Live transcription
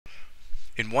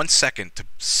In 1 second, the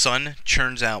sun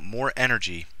churns out more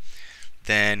energy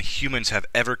than humans have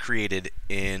ever created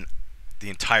in the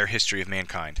entire history of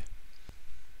mankind.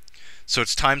 So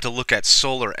it's time to look at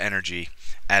solar energy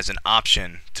as an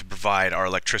option to provide our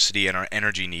electricity and our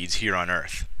energy needs here on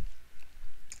Earth.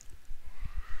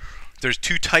 There's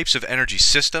two types of energy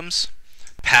systems: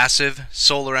 passive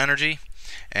solar energy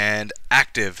and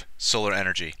active solar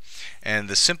energy. And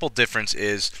the simple difference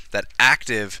is that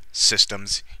active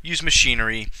systems use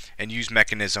machinery and use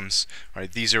mechanisms.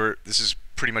 Right? This is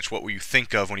pretty much what you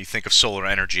think of when you think of solar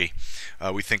energy.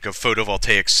 We think of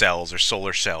photovoltaic cells or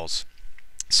solar cells,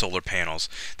 solar panels.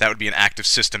 That would be an active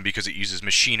system because it uses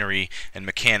machinery and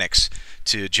mechanics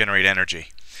to generate energy.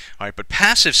 All right, but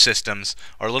passive systems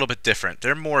are a little bit different.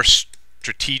 They're more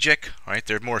strategic. Right?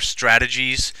 They're more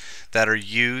strategies that are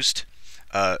used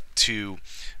to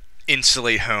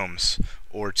insulate homes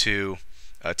or to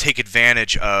take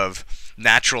advantage of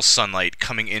natural sunlight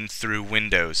coming in through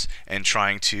windows and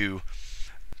trying to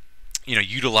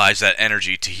utilize that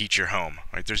energy to heat your home.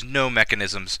 Right? There's no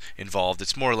mechanisms involved.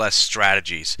 It's more or less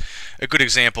strategies. A good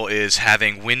example is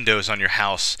having windows on your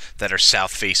house that are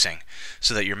south facing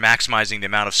so that you're maximizing the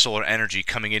amount of solar energy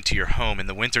coming into your home in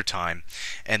the wintertime,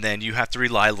 and then you have to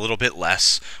rely a little bit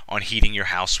less on heating your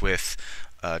house with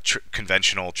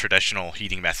conventional, traditional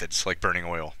heating methods like burning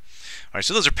oil. All right,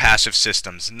 so those are passive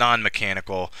systems,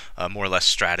 non-mechanical, more or less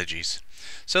strategies.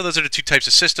 So those are the two types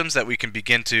of systems that we can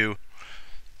begin to.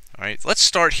 All right, let's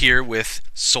start here with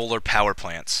solar power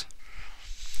plants.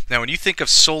 Now, when you think of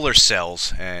solar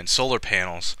cells and solar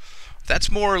panels,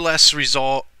 that's more or less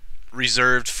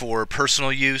reserved for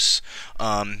personal use,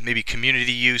 maybe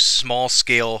community use,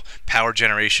 small-scale power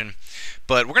generation.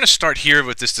 But we're going to start here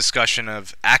with this discussion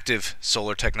of active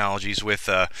solar technologies with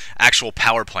actual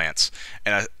power plants.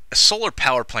 And a solar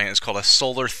power plant is called a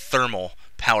solar thermal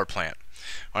power plant.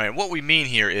 All right, what we mean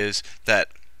here is that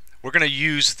we're going to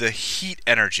use the heat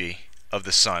energy of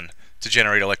the sun to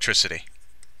generate electricity.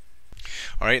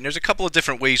 All right, and there's a couple of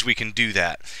different ways we can do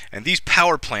that. And these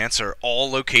power plants are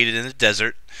all located in the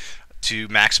desert to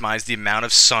maximize the amount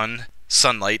of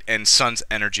sunlight and sun's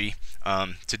energy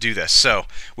to do this. So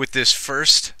with this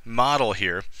first model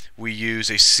here, we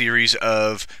use a series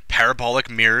of parabolic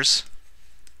mirrors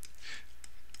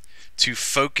to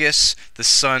focus the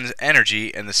sun's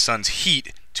energy and the sun's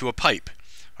heat to a pipe.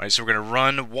 All right, so we're going to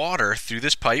run water through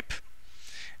this pipe,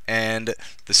 and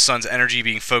the sun's energy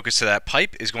being focused to that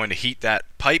pipe is going to heat that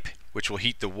pipe, which will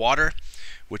heat the water,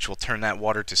 which will turn that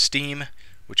water to steam,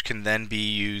 which can then be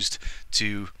used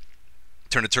to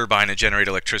turn a turbine and generate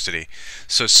electricity.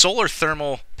 So solar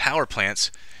thermal power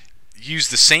plants use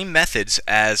the same methods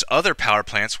as other power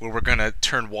plants where we're going to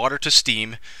turn water to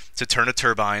steam to turn a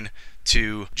turbine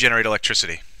to generate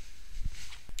electricity.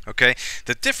 Okay,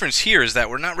 the difference here is that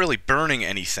we're not really burning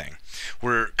anything.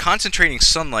 We're concentrating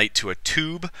sunlight to a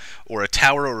tube or a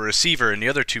tower or a receiver in the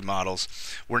other two models.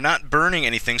 We're not burning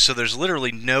anything, so there's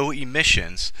literally no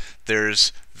emissions.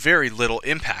 There's very little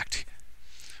impact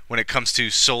when it comes to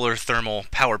solar thermal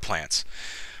power plants.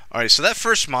 Alright, so that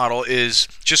first model is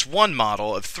just one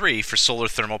model of three for solar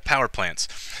thermal power plants.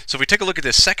 So if we take a look at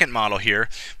this second model here,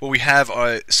 well, we have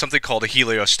something called a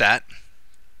heliostat,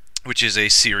 which is a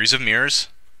series of mirrors.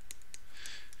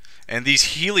 And these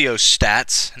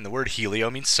heliostats, and the word helio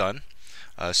means sun,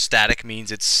 static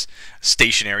means it's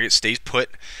stationary, it stays put.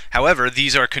 However,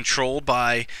 these are controlled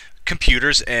by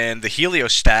computers, and the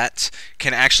heliostats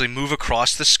can actually move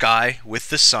across the sky with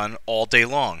the sun all day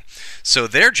long. So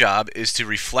their job is to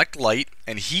reflect light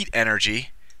and heat energy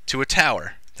to a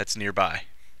tower that's nearby.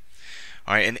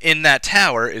 All right, and in that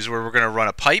tower is where we're going to run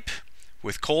a pipe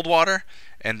with cold water,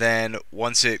 and then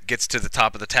once it gets to the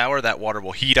top of the tower, that water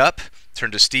will heat up,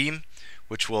 turn to steam,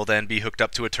 which will then be hooked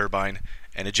up to a turbine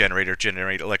and a generator,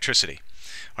 generate electricity.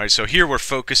 All right, so here we're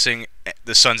focusing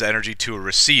the sun's energy to a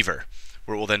receiver,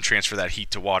 where it will then transfer that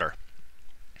heat to water.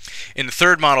 In the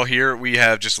third model here, we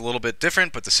have just a little bit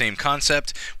different, but the same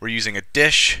concept. We're using a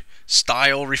dish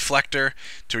style reflector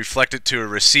to reflect it to a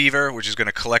receiver, which is going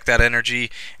to collect that energy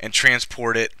and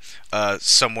transport it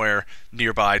somewhere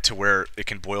nearby to where it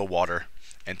can boil water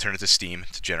and turn it to steam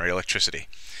to generate electricity.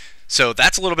 So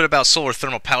that's a little bit about solar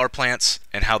thermal power plants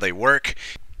and how they work.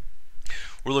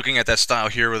 We're looking at that style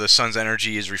here where the sun's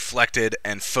energy is reflected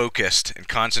and focused and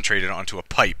concentrated onto a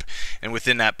pipe. And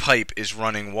within that pipe is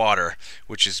running water,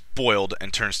 which is boiled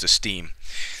and turns to steam.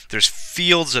 There's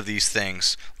fields of these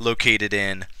things located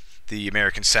in the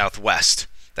American Southwest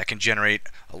that can generate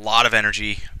a lot of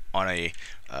energy on a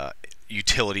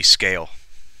utility scale.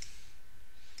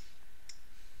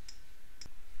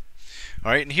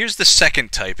 All right, and here's the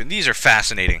second type, and these are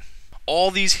fascinating.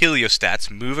 all these heliostats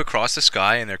move across the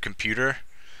sky, and they're computer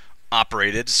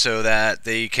operated so that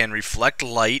they can reflect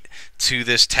light to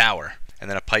this tower. And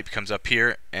then a pipe comes up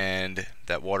here, and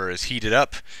that water is heated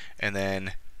up, and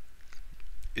then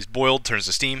is boiled, turns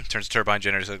to steam, turns to turbine,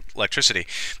 generates electricity.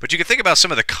 But you can think about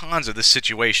some of the cons of this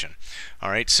situation.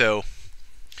 Alright, so,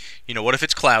 what if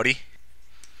it's cloudy?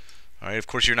 Alright, of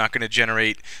course you're not going to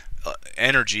generate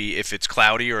energy if it's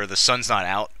cloudy or the sun's not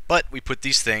out, but we put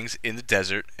these things in the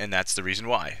desert, and that's the reason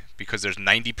why. Because there's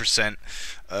 90%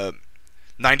 of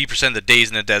the days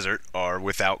in the desert are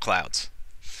without clouds.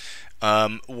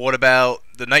 What about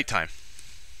the nighttime?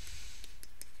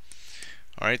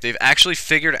 Alright, they've actually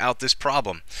figured out this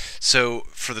problem. So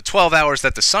for the 12 hours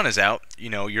that the sun is out,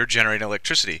 you're generating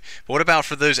electricity. But what about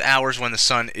for those hours when the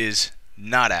sun is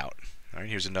not out? Alright,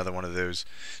 here's another one of those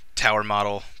tower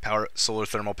model solar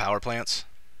thermal power plants.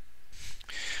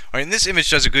 Alright, and this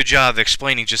image does a good job of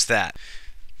explaining just that.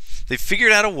 They've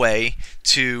figured out a way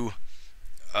to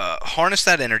harness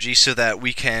that energy so that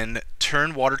we can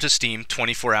turn water to steam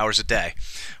 24 hours a day.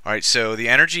 Alright, so the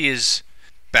energy is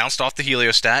bounced off the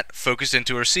heliostat, focused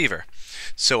into a receiver.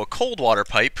 So a cold water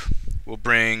pipe will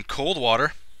bring cold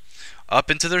water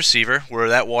up into the receiver where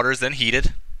that water is then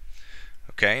heated.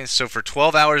 Okay, and so for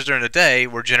 12 hours during the day,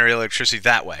 we're generating electricity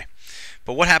that way.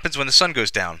 But what happens when the sun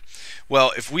goes down?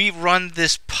 Well, if we run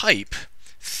this pipe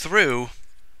through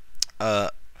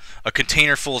a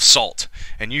container full of salt,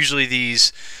 and usually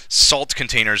these salt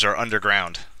containers are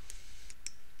underground.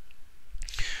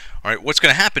 Alright, what's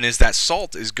going to happen is that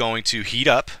salt is going to heat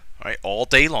up, all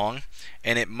day long,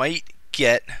 and it might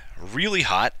get really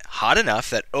hot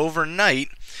enough that overnight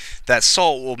that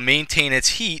salt will maintain its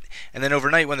heat, and then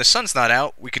overnight when the sun's not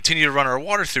out, we continue to run our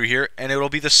water through here, and it'll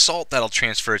be the salt that'll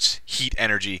transfer its heat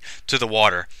energy to the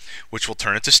water, which will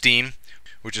turn it to steam,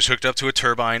 which is hooked up to a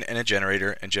turbine and a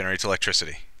generator and generates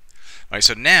electricity. Alright,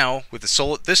 so now with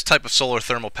this type of solar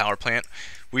thermal power plant,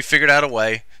 we figured out a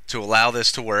way to allow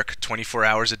this to work 24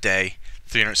 hours a day,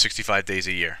 365 days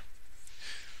a year.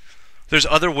 There's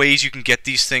other ways you can get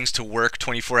these things to work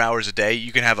 24 hours a day.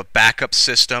 You can have a backup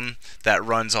system that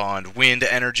runs on wind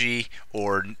energy,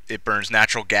 or it burns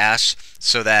natural gas,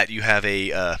 so that you have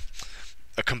a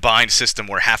combined system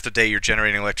where half the day you're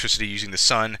generating electricity using the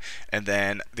sun, and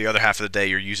then the other half of the day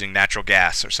you're using natural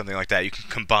gas or something like that. You can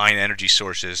combine energy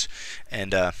sources,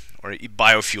 and or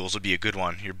biofuels would be a good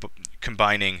one. You're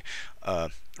combining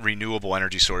renewable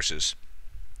energy sources.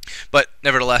 But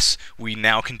nevertheless, we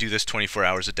now can do this 24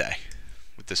 hours a day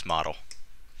with this model.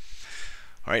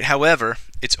 Alright, however,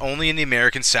 it's only in the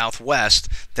American Southwest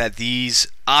that these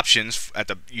options at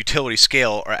the utility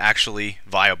scale are actually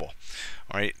viable.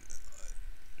 Alright,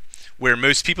 where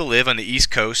most people live on the East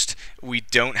Coast, we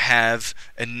don't have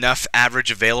enough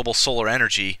average available solar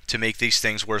energy to make these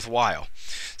things worthwhile.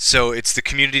 So it's the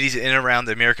communities in and around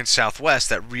the American Southwest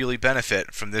that really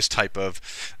benefit from this type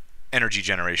of energy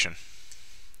generation.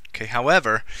 Okay,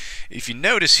 however, if you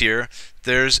notice here,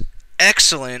 there's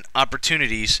excellent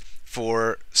opportunities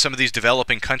for some of these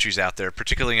developing countries out there,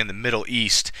 particularly in the Middle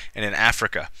East and in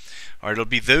Africa. Alright, it'll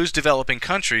be those developing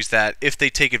countries that, if they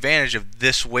take advantage of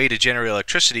this way to generate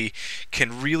electricity,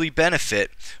 can really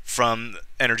benefit from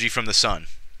energy from the sun.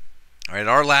 Alright, at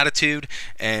our latitude,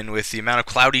 and with the amount of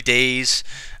cloudy days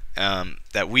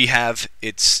that we have,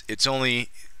 it's only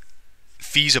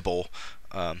feasible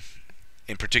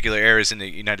in particular areas in the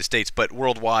United States, but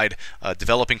worldwide,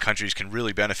 developing countries can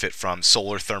really benefit from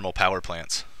solar thermal power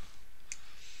plants.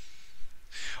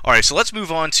 Alright, so let's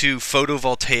move on to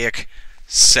photovoltaic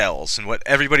cells and what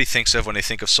everybody thinks of when they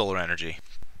think of solar energy.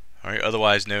 Alright,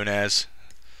 otherwise known as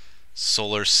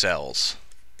solar cells.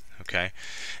 Okay,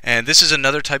 and this is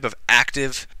another type of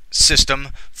active system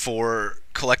for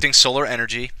collecting solar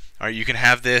energy. Alright, you can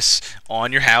have this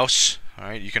on your house.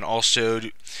 Alright, you can also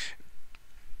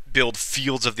build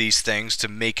fields of these things to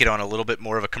make it on a little bit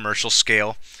more of a commercial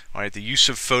scale. Alright, the use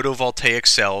of photovoltaic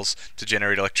cells to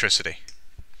generate electricity.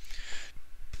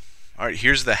 Alright,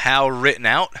 here's the how written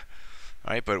out.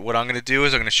 Alright, but what I'm going to do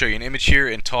is I'm going to show you an image here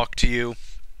and talk to you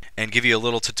and give you a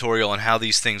little tutorial on how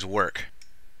these things work.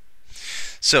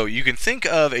 So you can think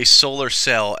of a solar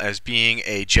cell as being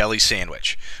a jelly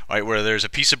sandwich, alright, where there's a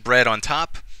piece of bread on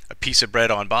top, a piece of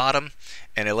bread on bottom,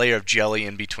 and a layer of jelly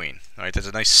in between. Alright, that's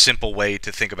a nice simple way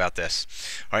to think about this.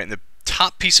 Alright, and the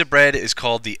top piece of bread is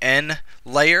called the N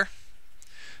layer.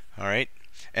 Alright,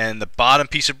 and the bottom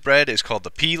piece of bread is called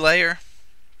the P layer.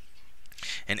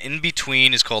 And in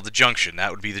between is called the junction. That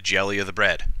would be the jelly of the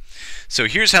bread. So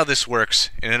here's how this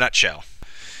works in a nutshell.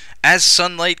 As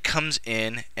sunlight comes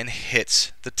in and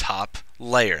hits the top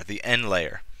layer, the N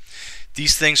layer,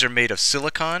 these things are made of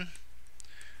silicon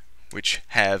which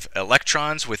have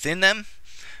electrons within them.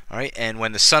 All right, and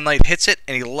when the sunlight hits it,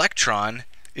 an electron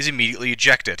is immediately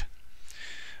ejected.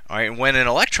 All right, and when an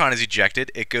electron is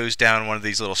ejected, it goes down one of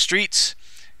these little streets,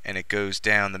 and it goes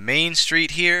down the main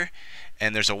street here,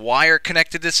 and there's a wire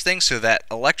connected to this thing, so that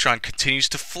electron continues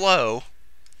to flow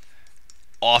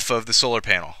off of the solar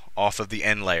panel, off of the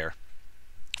end layer,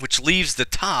 which leaves the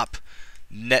top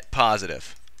net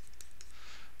positive.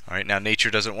 All right, now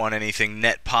nature doesn't want anything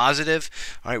net positive.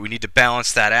 All right, we need to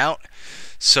balance that out.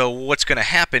 So what's going to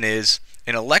happen is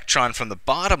an electron from the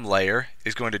bottom layer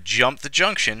is going to jump the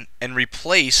junction and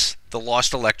replace the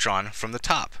lost electron from the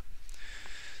top.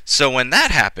 So when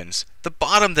that happens, the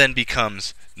bottom then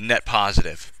becomes net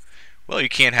positive. Well, you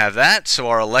can't have that, so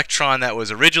our electron that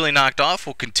was originally knocked off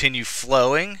will continue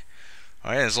flowing.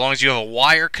 All right, as long as you have a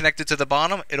wire connected to the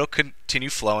bottom, it'll continue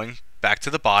flowing back to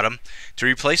the bottom to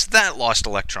replace that lost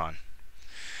electron.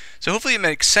 So hopefully it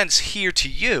makes sense here to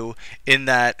you in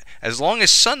that as long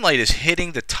as sunlight is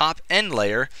hitting the top end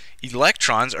layer,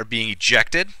 electrons are being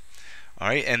ejected, all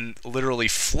right, and literally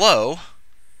flow.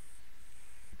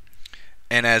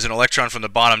 And as an electron from the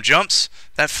bottom jumps,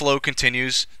 that flow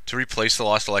continues to replace the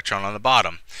lost electron on the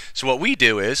bottom. So what we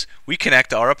do is we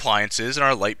connect our appliances and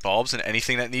our light bulbs and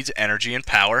anything that needs energy and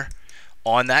power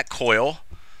on that coil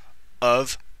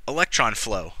of electron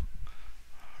flow,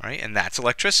 all right, and that's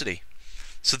electricity.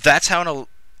 So that's how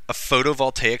a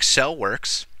photovoltaic cell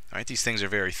works. All right, these things are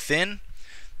very thin,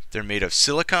 they're made of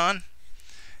silicon,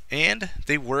 and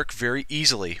they work very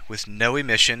easily with no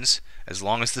emissions. As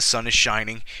long as the sun is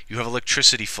shining, you have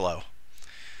electricity flow.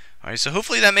 All right, so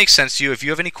hopefully that makes sense to you. If you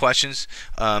have any questions,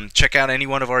 check out any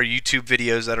one of our YouTube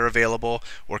videos that are available,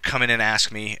 or come in and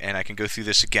ask me, and I can go through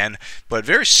this again. But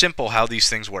very simple how these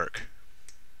things work.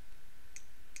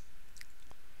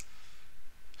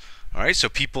 All right, so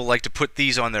people like to put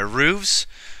these on their roofs,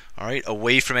 all right,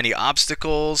 away from any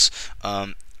obstacles,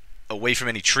 away from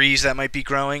any trees that might be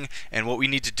growing. And what we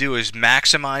need to do is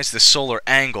maximize the solar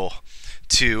angle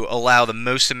to allow the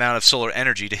most amount of solar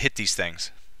energy to hit these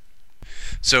things.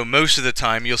 So most of the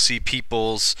time you'll see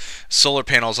people's solar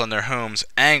panels on their homes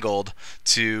angled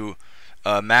to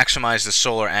maximize the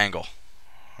solar angle.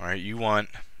 All right, you want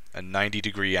a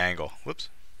 90-degree angle, whoops,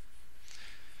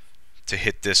 to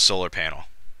hit this solar panel.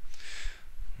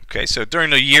 Okay, so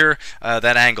during the year,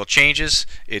 that angle changes.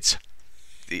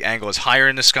 The angle is higher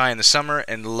in the sky in the summer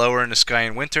and lower in the sky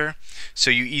in winter.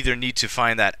 So you either need to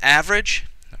find that average,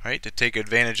 all right, to take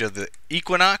advantage of the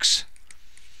equinox,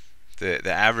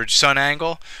 the average sun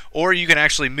angle, or you can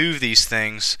actually move these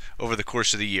things over the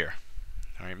course of the year.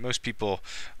 All right, most people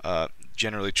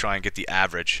generally try and get the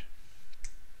average.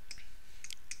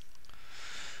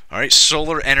 All right,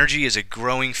 solar energy is a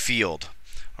growing field.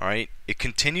 All right, it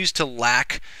continues to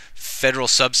lack federal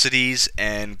subsidies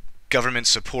and government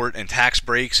support and tax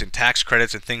breaks and tax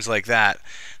credits and things like that.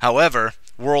 However,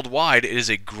 worldwide it is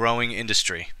a growing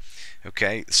industry.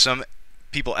 Okay, some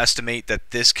people estimate that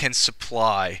this can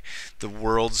supply the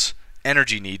world's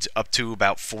energy needs up to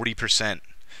about 40%.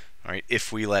 All right,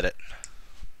 if we let it.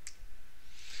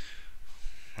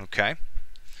 Okay,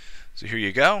 so here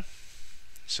you go,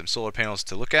 some solar panels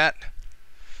to look at.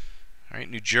 All right,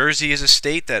 New Jersey is a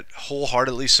state that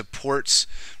wholeheartedly supports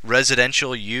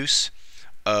residential use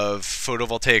of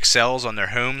photovoltaic cells on their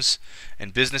homes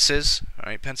and businesses.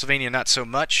 All right, Pennsylvania not so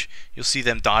much. You'll see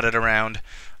them dotted around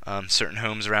certain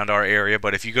homes around our area,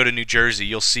 but if you go to New Jersey,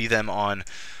 you'll see them on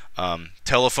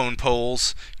telephone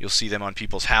poles, you'll see them on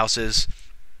people's houses,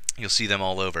 you'll see them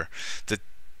all over. The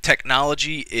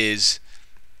technology is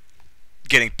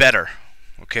getting better.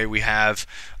 Okay, we have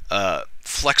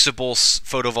flexible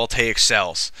photovoltaic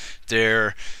cells.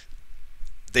 They've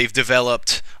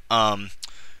developed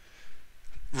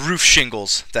roof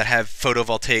shingles that have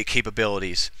photovoltaic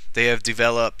capabilities. They have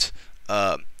developed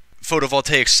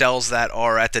photovoltaic cells that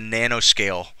are at the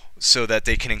nanoscale, so that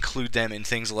they can include them in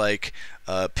things like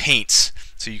paints.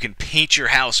 So you can paint your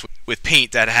house with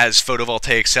paint that has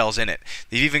photovoltaic cells in it.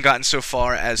 They've even gotten so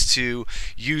far as to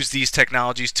use these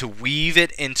technologies to weave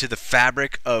it into the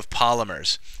fabric of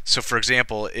polymers. So for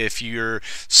example, if your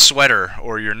sweater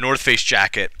or your North Face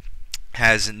jacket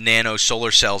has nano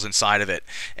solar cells inside of it,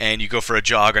 and you go for a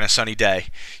jog on a sunny day,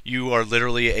 you are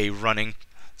literally a running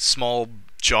small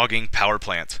jogging power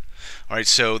plant. All right,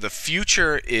 so the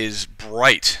future is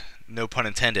bright, no pun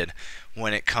intended,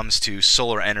 when it comes to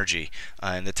solar energy,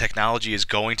 and the technology is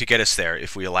going to get us there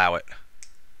if we allow it.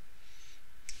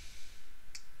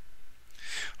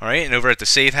 All right, and over at the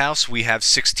Save House, we have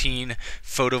 16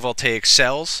 photovoltaic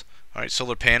cells, all right,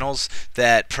 solar panels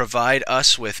that provide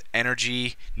us with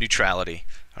energy neutrality.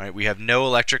 All right, we have no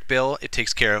electric bill. It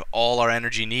takes care of all our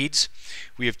energy needs.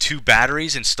 We have 2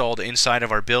 batteries installed inside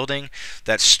of our building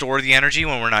that store the energy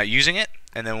when we're not using it,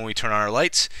 and then when we turn on our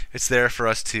lights, it's there for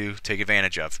us to take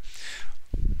advantage of.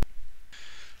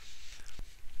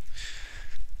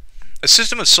 A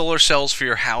system of solar cells for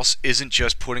your house isn't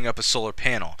just putting up a solar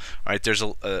panel. All right, there's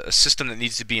a system that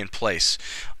needs to be in place,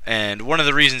 and one of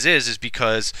the reasons is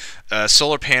because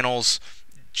solar panels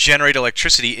generate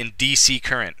electricity in DC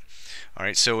current. All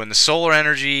right, so when the solar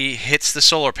energy hits the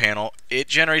solar panel, it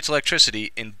generates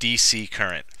electricity in DC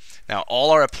current. Now,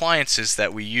 all our appliances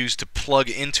that we use to plug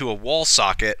into a wall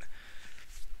socket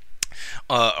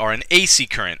are an AC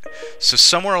current. So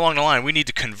somewhere along the line, we need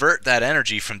to convert that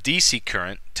energy from DC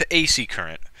current to AC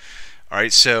current. All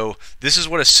right, so this is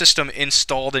what a system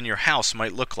installed in your house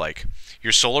might look like.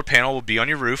 Your solar panel will be on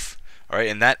your roof, all right,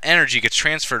 and that energy gets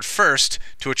transferred first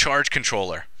to a charge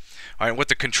controller. All right, what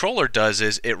the controller does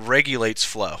is it regulates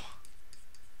flow.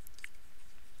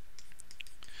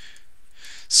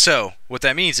 So what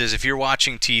that means is if you're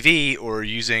watching TV or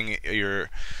using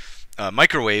your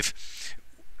microwave,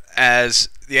 as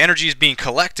the energy is being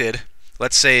collected,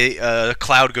 let's say a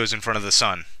cloud goes in front of the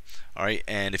sun. All right,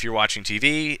 and if you're watching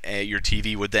TV, your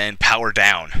TV would then power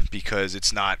down because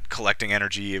it's not collecting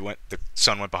energy. The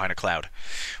sun went behind a cloud.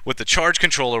 What the charge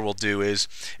controller will do is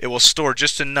it will store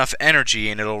just enough energy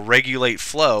and it'll regulate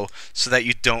flow so that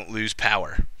you don't lose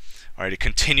power. All right, it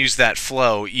continues that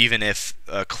flow even if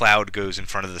a cloud goes in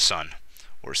front of the sun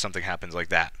or something happens like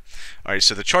that. All right,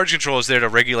 so the charge controller is there to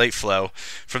regulate flow.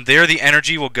 From there, the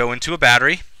energy will go into a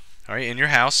battery, all right, in your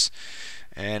house,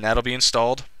 and that'll be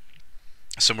installed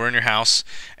somewhere in your house.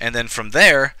 And then from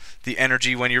there, the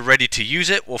energy, when you're ready to use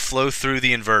it, will flow through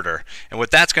the inverter. And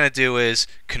what that's going to do is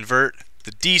convert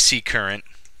the DC current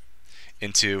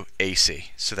into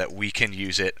AC so that we can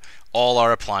use it. All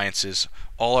our appliances,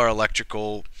 all our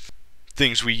electrical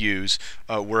things we use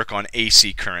work on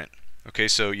AC current. Okay,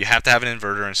 so you have to have an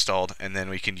inverter installed, and then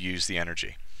we can use the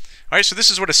energy. All right, so this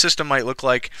is what a system might look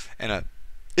like, and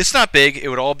it's not big. It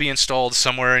would all be installed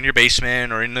somewhere in your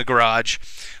basement or in the garage,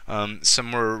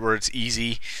 somewhere where it's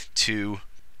easy to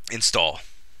install.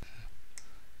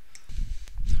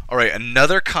 All right,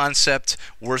 another concept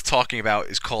worth talking about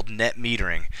is called net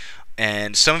metering,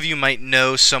 and some of you might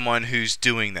know someone who's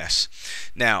doing this.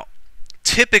 Now,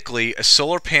 typically, a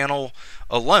solar panel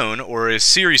alone or a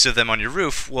series of them on your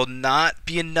roof will not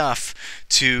be enough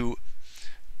to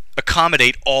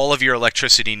accommodate all of your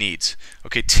electricity needs.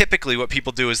 Okay, typically what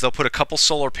people do is they'll put a couple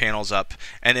solar panels up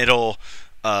and it'll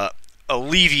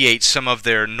alleviate some of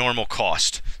their normal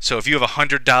cost. So if you have a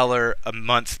 $100 a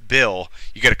month bill,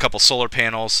 you get a couple solar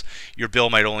panels, your bill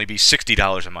might only be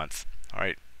 $60 a month. All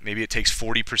right, maybe it takes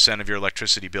 40% of your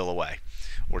electricity bill away,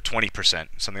 or 20%,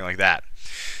 something like that.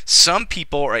 Some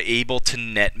people are able to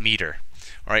net meter.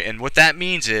 All right, and what that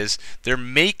means is they're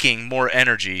making more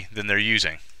energy than they're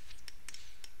using.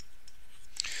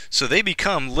 So they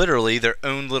become literally their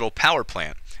own little power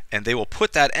plant, and they will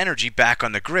put that energy back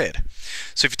on the grid.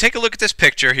 So if you take a look at this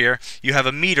picture here, you have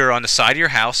a meter on the side of your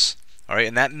house, all right,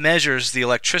 and that measures the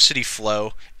electricity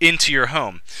flow into your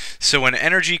home. So when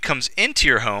energy comes into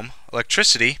your home,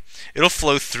 electricity, it'll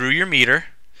flow through your meter.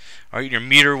 All right, your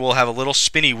meter will have a little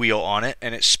spinny wheel on it,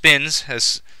 and it spins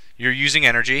as you're using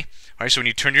energy. All right, so when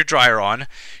you turn your dryer on,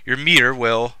 your meter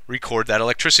will record that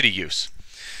electricity use.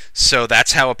 So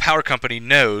that's how a power company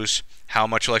knows how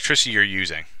much electricity you're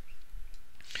using.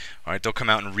 All right, they'll come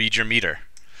out and read your meter.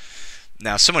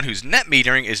 Now, someone who's net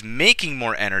metering is making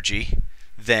more energy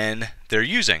than they're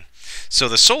using. So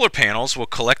the solar panels will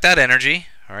collect that energy,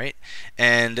 all right,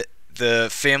 and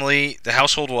the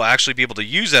household will actually be able to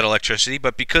use that electricity,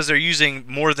 but because they're using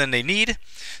more than they need,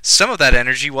 some of that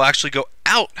energy will actually go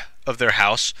out of their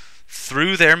house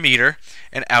through their meter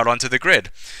and out onto the grid.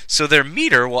 So their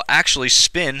meter will actually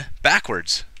spin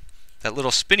backwards. That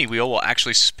little spinny wheel will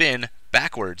actually spin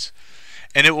backwards.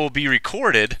 And it will be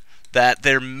recorded that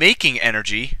they're making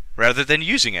energy rather than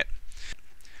using it.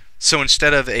 So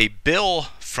instead of a bill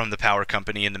from the power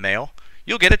company in the mail,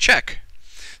 you'll get a check.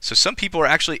 So some people are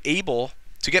actually able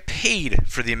to get paid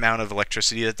for the amount of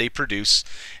electricity that they produce,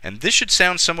 and this should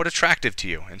sound somewhat attractive to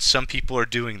you, and some people are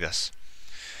doing this.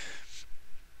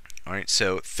 All right,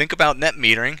 so think about net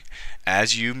metering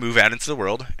as you move out into the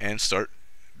world and start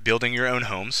building your own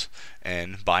homes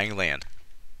and buying land.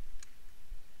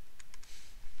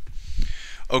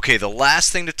 Okay, the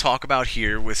last thing to talk about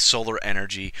here with solar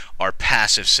energy are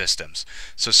passive systems.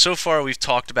 So far we've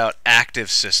talked about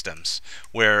active systems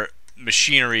where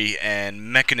machinery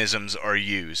and mechanisms are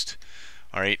used.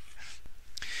 All right,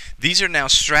 these are now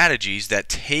strategies that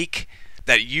take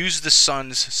that use the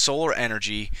sun's solar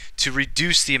energy to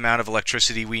reduce the amount of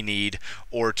electricity we need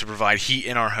or to provide heat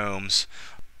in our homes,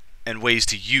 and ways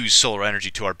to use solar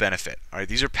energy to our benefit. All right,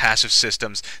 these are passive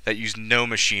systems that use no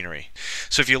machinery.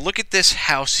 So if you look at this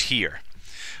house here,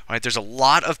 all right, there's a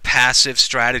lot of passive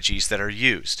strategies that are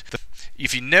used.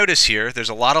 If you notice here, there's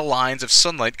a lot of lines of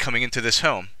sunlight coming into this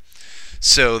home.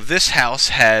 So this house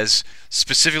has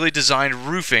specifically designed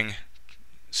roofing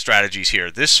strategies here.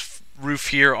 This roof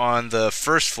here on the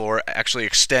first floor actually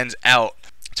extends out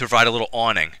to provide a little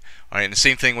awning. All right, and the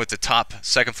same thing with the top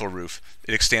second floor roof.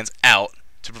 It extends out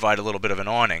to provide a little bit of an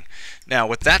awning. Now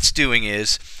what that's doing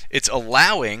is it's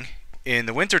allowing in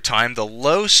the wintertime the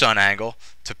low sun angle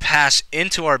to pass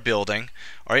into our building,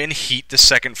 all right, and heat the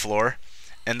second floor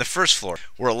and the first floor.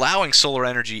 We're allowing solar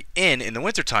energy in the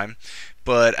wintertime,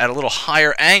 but at a little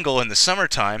higher angle in the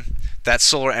summertime, that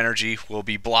solar energy will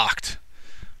be blocked.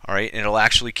 All right, and it'll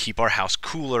actually keep our house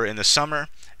cooler in the summer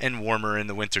and warmer in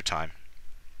the wintertime.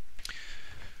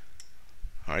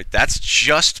 All right, that's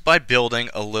just by building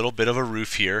a little bit of a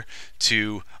roof here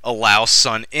to allow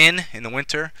sun in the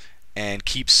winter and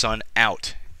keep sun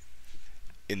out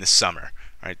in the summer.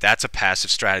 All right, that's a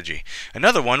passive strategy.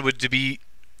 Another one would be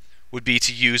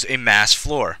to use a mass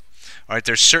floor. All right,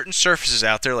 there's certain surfaces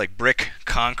out there like brick,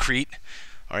 concrete,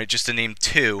 all right, just to name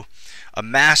two. A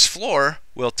mass floor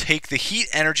will take the heat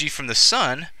energy from the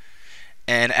sun,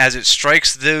 and as it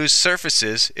strikes those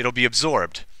surfaces, it'll be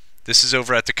absorbed. This is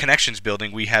over at the Connections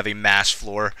building. We have a mass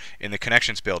floor in the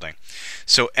Connections building.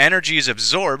 So energy is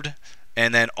absorbed,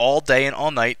 and then all day and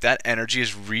all night that energy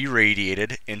is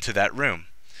re-radiated into that room.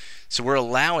 So we're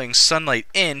allowing sunlight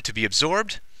in to be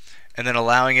absorbed and then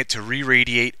allowing it to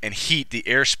re-radiate and heat the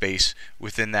airspace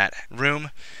within that room,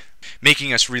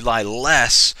 making us rely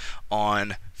less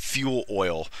on fuel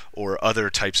oil or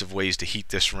other types of ways to heat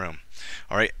this room.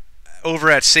 All right.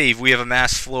 Over at Save, we have a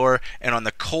mass floor, and on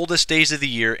the coldest days of the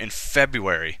year in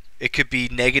February, it could be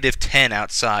 -10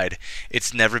 outside.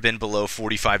 It's never been below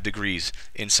 45 degrees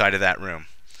inside of that room.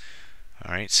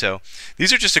 All right, so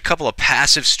these are just a couple of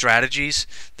passive strategies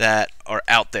that are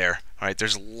out there. All right,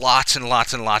 there's lots and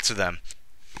lots and lots of them.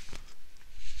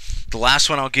 The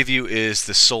last one I'll give you is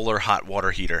the solar hot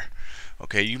water heater.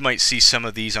 Okay, you might see some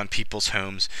of these on people's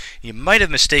homes. You might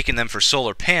have mistaken them for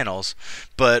solar panels,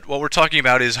 but what we're talking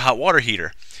about is a hot water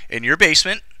heater. In your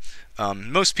basement,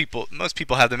 most people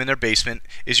have them in their basement,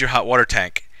 is your hot water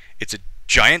tank. It's a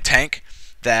giant tank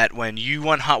that when you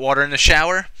want hot water in the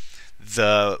shower,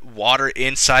 the water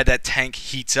inside that tank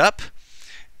heats up,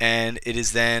 and it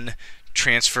is then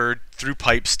transferred through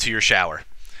pipes to your shower.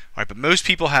 All right, but most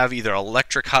people have either an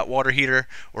electric hot water heater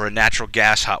or a natural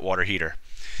gas hot water heater.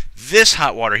 This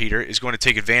hot water heater is going to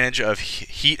take advantage of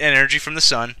heat and energy from the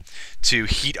sun to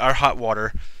heat our hot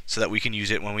water so that we can use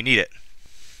it when we need it.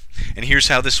 And here's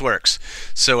how this works.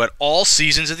 So at all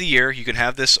seasons of the year, you can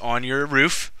have this on your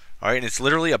roof. All right, and it's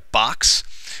literally a box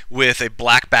with a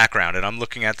black background, and I'm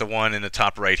looking at the one in the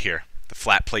top right here, the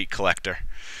flat plate collector.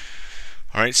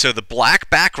 All right, so the black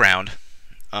background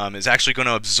is actually going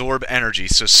to absorb energy.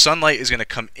 So sunlight is going to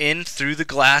come in through the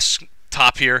glass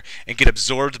top here and get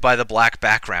absorbed by the black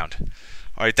background.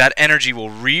 All right, that energy will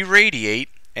re-radiate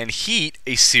and heat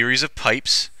a series of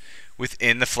pipes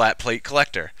within the flat plate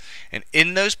collector. And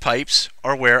in those pipes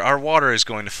are where our water is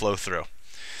going to flow through.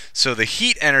 So the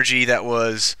heat energy that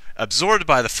was absorbed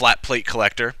by the flat plate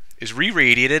collector is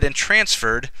re-radiated and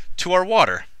transferred to our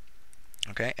water.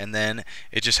 Okay, and then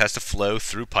it just has to flow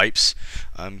through pipes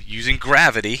using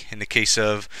gravity in the case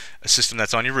of a system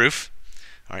that's on your roof.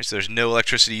 All right, so there's no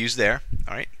electricity used there.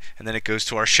 All right, and then it goes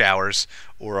to our showers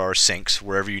or our sinks,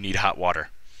 wherever you need hot water.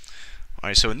 All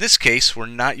right, so in this case, we're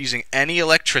not using any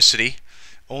electricity,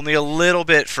 only a little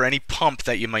bit for any pump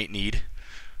that you might need.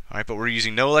 All right, but we're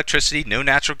using no electricity, no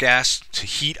natural gas to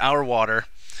heat our water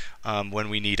when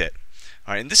we need it.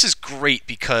 All right, and this is great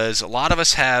because a lot of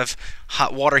us have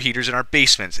hot water heaters in our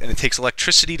basements, and it takes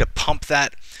electricity to pump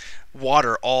that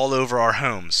water all over our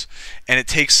homes. And it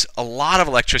takes a lot of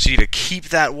electricity to keep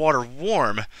that water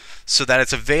warm so that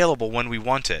it's available when we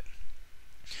want it.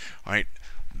 All right,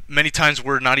 many times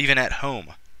we're not even at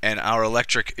home, and our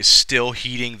electric is still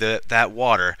heating that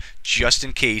water just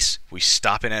in case we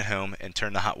stop in at home and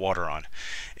turn the hot water on.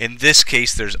 In this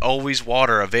case, there's always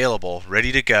water available,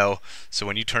 ready to go, so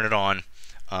when you turn it on,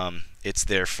 it's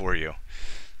there for you.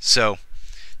 So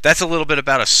that's a little bit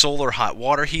about a solar hot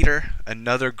water heater,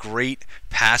 another great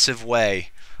passive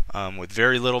way with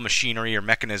very little machinery or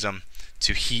mechanism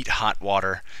to heat hot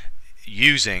water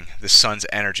using the sun's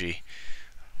energy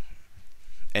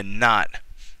and not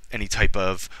any type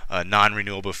of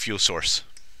non-renewable fuel source.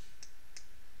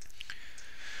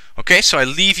 Okay, so I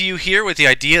leave you here with the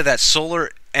idea that solar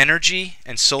energy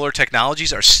and solar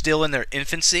technologies are still in their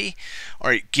infancy. All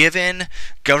right, given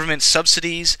government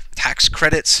subsidies, tax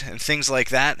credits, and things like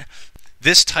that,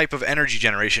 this type of energy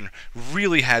generation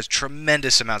really has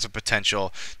tremendous amounts of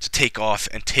potential to take off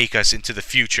and take us into the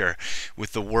future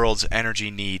with the world's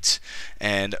energy needs.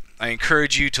 And I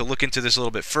encourage you to look into this a little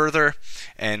bit further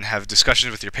and have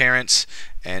discussions with your parents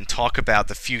and talk about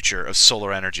the future of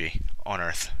solar energy on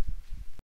Earth.